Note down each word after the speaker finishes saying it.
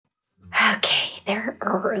there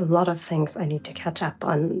are a lot of things I need to catch up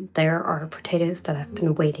on. There are potatoes that have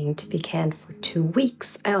been waiting to be canned for 2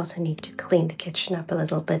 weeks. I also need to clean the kitchen up a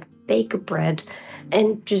little bit, bake bread,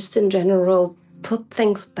 and just in general put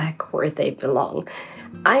things back where they belong.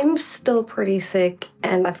 I'm still pretty sick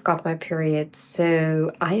and I've got my period,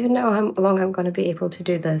 so I don't know how long I'm going to be able to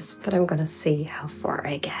do this, but I'm going to see how far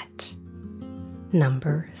I get.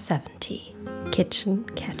 Number 70. Kitchen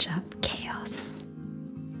Catch-Up Chaos.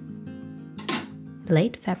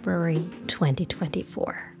 Late February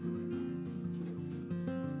 2024.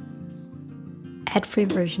 Ad-free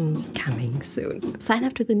versions coming soon. Sign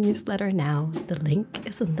up to the newsletter now. The link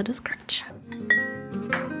is in the description.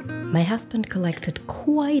 My husband collected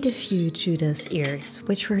quite a few Judas ears,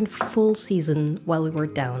 which were in full season while we were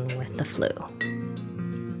down with the flu.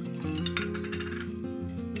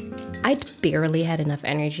 I'd barely had enough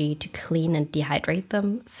energy to clean and dehydrate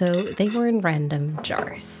them, so they were in random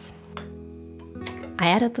jars. I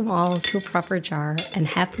added them all to a proper jar and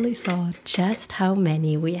happily saw just how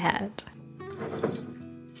many we had.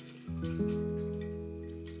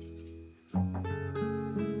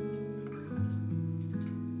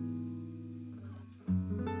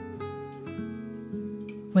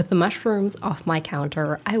 With the mushrooms off my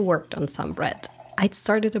counter, I worked on some bread. I'd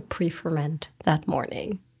started a pre-ferment that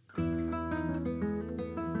morning.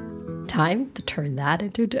 Time to turn that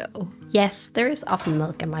into dough. Yes, there is often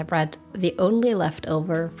milk in my bread, the only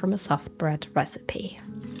leftover from a soft bread recipe.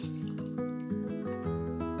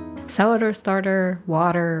 Sourdough starter,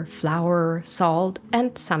 water, flour, salt,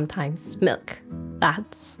 and sometimes milk.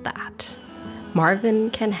 That's that. Marvin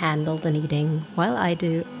can handle the kneading while I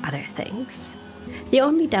do other things. The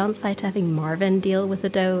only downside to having Marvin deal with the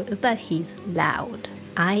dough is that he's loud.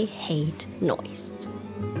 I hate noise.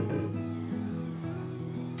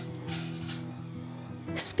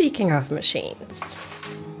 Speaking of machines,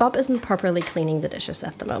 Bob isn't properly cleaning the dishes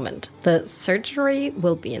at the moment. The surgery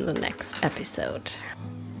will be in the next episode.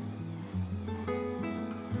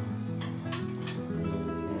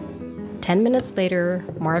 Ten minutes later,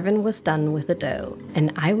 Marvin was done with the dough,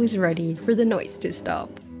 and I was ready for the noise to stop.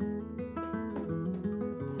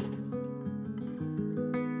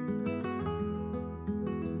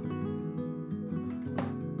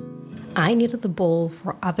 I needed the bowl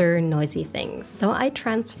for other noisy things, so I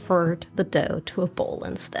transferred the dough to a bowl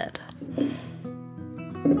instead.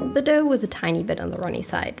 The dough was a tiny bit on the runny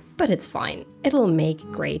side, but it's fine. It'll make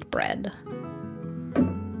great bread.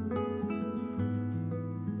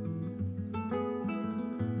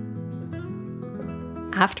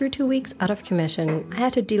 After 2 weeks out of commission, I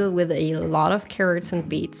had to deal with a lot of carrots and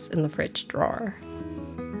beets in the fridge drawer.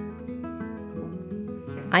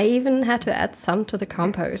 I even had to add some to the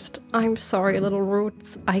compost. I'm sorry, little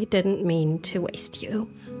roots, I didn't mean to waste you.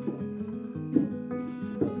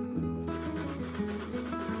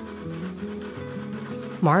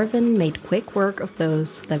 Marvin made quick work of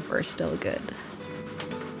those that were still good.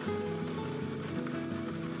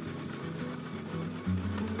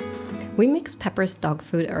 We mix Pepper's dog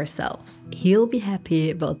food ourselves. He'll be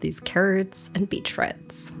happy about these carrots and beet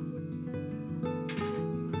shreds.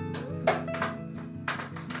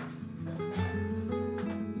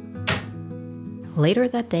 Later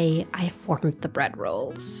that day, I formed the bread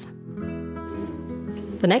rolls.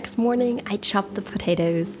 The next morning, I chopped the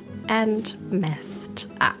potatoes and messed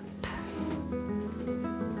up.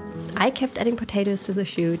 I kept adding potatoes to the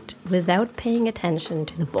chute without paying attention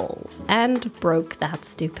to the bowl and broke that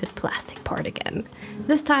stupid plastic part again.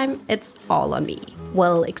 This time, it's all on me.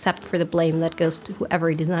 Well, except for the blame that goes to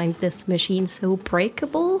whoever designed this machine so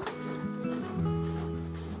breakable.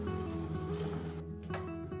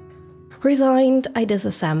 Resigned, I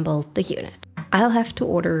disassembled the unit. I'll have to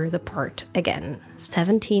order the part again.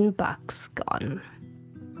 $17 gone.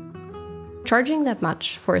 Charging that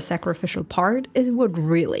much for a sacrificial part is what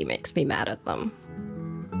really makes me mad at them.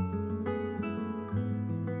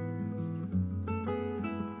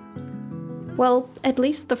 Well, at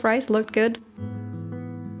least the fries looked good.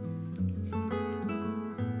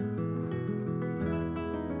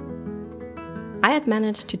 I had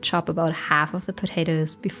managed to chop about half of the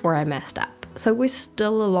potatoes before I messed up, so it was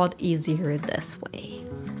still a lot easier this way.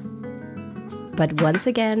 But once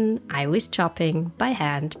again, I was chopping by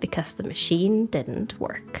hand because the machine didn't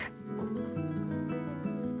work.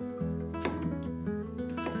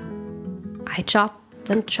 I chopped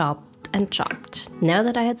and chopped and chopped. Now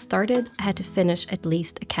that I had started, I had to finish at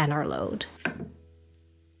least a canner load.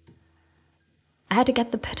 I had to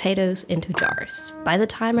get the potatoes into jars. By the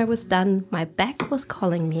time I was done, my back was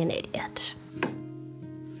calling me an idiot.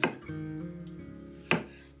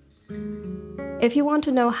 If you want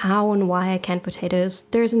to know how and why I canned potatoes,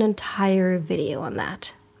 there's an entire video on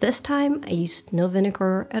that. This time I used no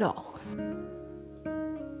vinegar at all.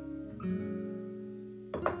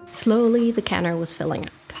 Slowly the canner was filling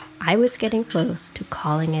up. I was getting close to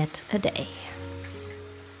calling it a day.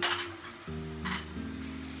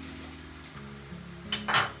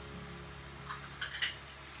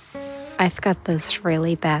 I've got this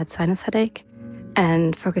really bad sinus headache,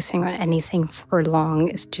 and focusing on anything for long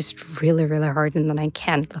is just really, really hard, and then I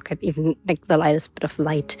can't look at even like the lightest bit of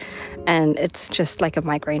light, and it's just like a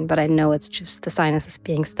migraine, but I know it's just the sinuses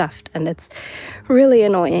being stuffed, and it's really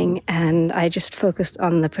annoying, and I just focused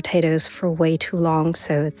on the potatoes for way too long,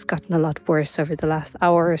 so it's gotten a lot worse over the last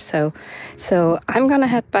hour or so. So I'm gonna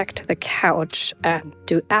head back to the couch and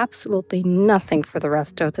do absolutely nothing for the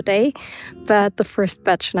rest of the day, but the first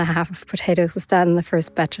batch and a half of potatoes is done, the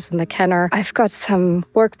first batch is in the canner. I've got some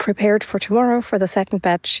work prepared for tomorrow for the second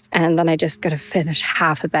batch, and then I just gotta finish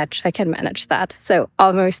half a batch. I can manage that, so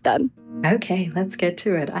almost done. Okay, let's get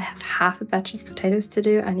to it. I have half a batch of potatoes to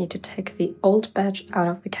do. I need to take the old batch out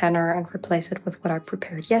of the canner and replace it with what I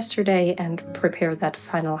prepared yesterday and prepare that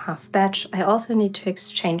final half batch. I also need to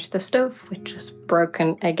exchange the stove, which is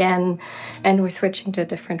broken again, and we're switching to a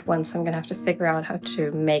different one, so I'm gonna have to figure out how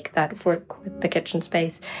to make that work with the kitchen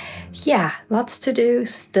space. Yeah, lots to do.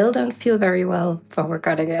 Still don't feel very well, but we're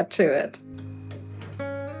gonna get to it.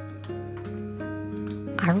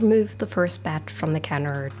 I removed the first batch from the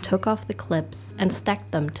canner, took off the clips, and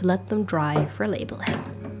stacked them to let them dry for labeling.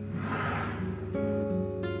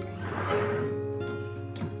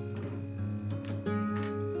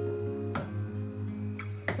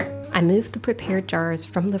 I moved the prepared jars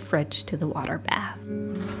from the fridge to the water bath.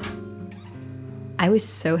 I was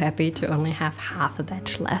so happy to only have half a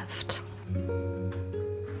batch left.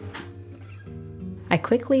 I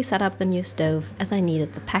quickly set up the new stove as I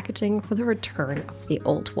needed the packaging for the return of the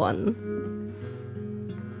old one.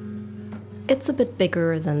 It's a bit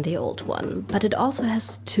bigger than the old one, but it also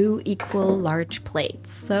has 2 equal large plates,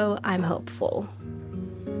 so I'm hopeful.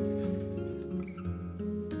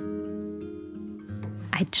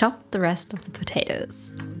 I chopped the rest of the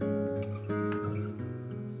potatoes.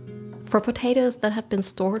 For potatoes that had been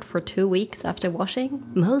stored for 2 weeks after washing,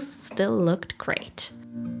 most still looked great.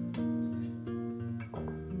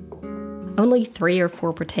 Only 3 or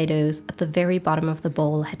 4 potatoes at the very bottom of the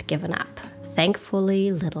bowl had given up. Thankfully,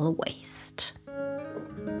 little waste.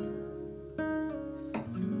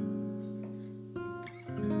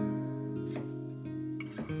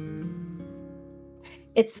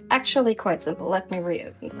 It's actually quite simple. Let me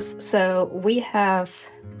reopen this. So we have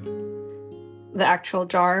the actual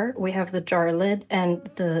jar, we have the jar lid, and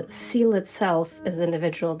the seal itself is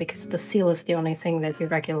individual because the seal is the only thing that you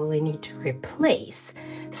regularly need to replace.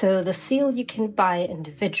 So the seal you can buy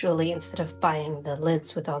individually instead of buying the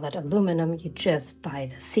lids with all that aluminum. You just buy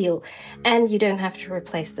the seal, and you don't have to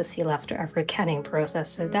replace the seal after every canning process,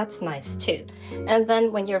 so that's nice too. And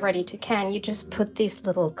then when you're ready to can, you just put these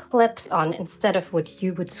little clips on instead of what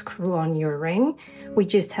you would screw on your ring. We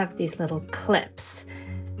just have these little clips.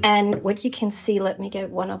 And what you can see, let me get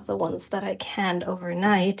one of the ones that I canned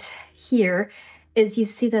overnight here, is you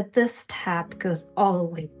see that this tab goes all the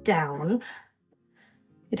way down.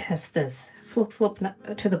 It has this flip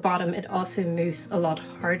to the bottom. It also moves a lot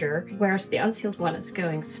harder, whereas the unsealed one is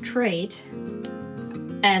going straight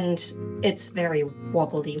and it's very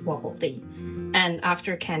wobbly. And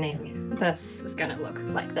after canning, this is gonna look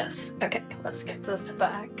like this. Okay, let's get this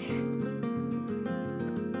back.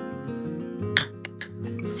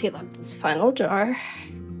 Seal up this final jar.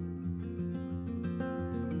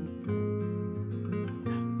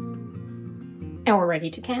 And we're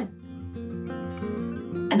ready to can.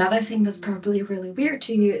 Another thing that's probably really weird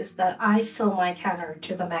to you is that I fill my canner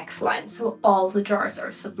to the max line, so all the jars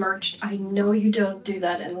are submerged. I know you don't do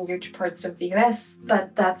that in huge parts of the US,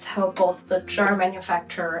 but that's how both the jar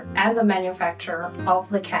manufacturer and the manufacturer of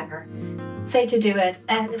the canner say to do it,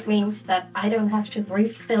 and it means that I don't have to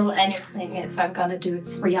refill anything if I'm gonna do a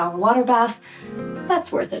 3-hour water bath.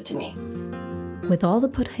 That's worth it to me. With all the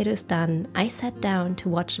potatoes done, I sat down to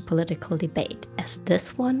watch the political debate, as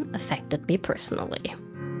this one affected me personally.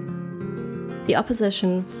 The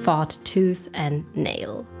opposition fought tooth and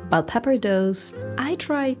nail. While Pepper dozed, I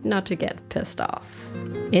tried not to get pissed off.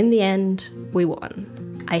 In the end, we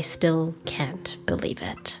won. I still can't believe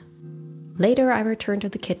it. Later, I returned to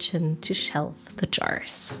the kitchen to shelve the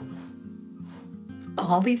jars.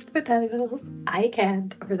 All these potatoes I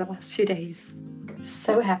canned over the last 2 days.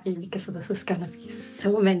 So happy because this is gonna be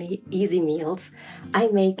so many easy meals. I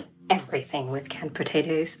make everything with canned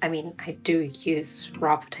potatoes. I mean, I do use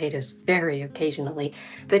raw potatoes very occasionally,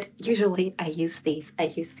 but usually I use these. I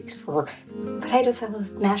use these for potato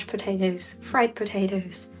salad, mashed potatoes, fried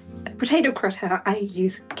potatoes, potato gratin. I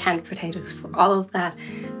use canned potatoes for all of that.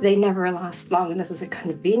 They never last long, and this is a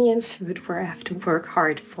convenience food where I have to work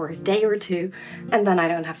hard for a day or two, and then I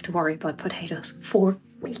don't have to worry about potatoes for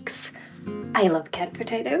weeks. I love canned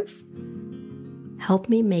potatoes. Help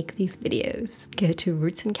me make these videos. Go to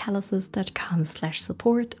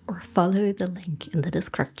rootsandcalluses.com/support or follow the link in the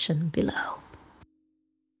description below.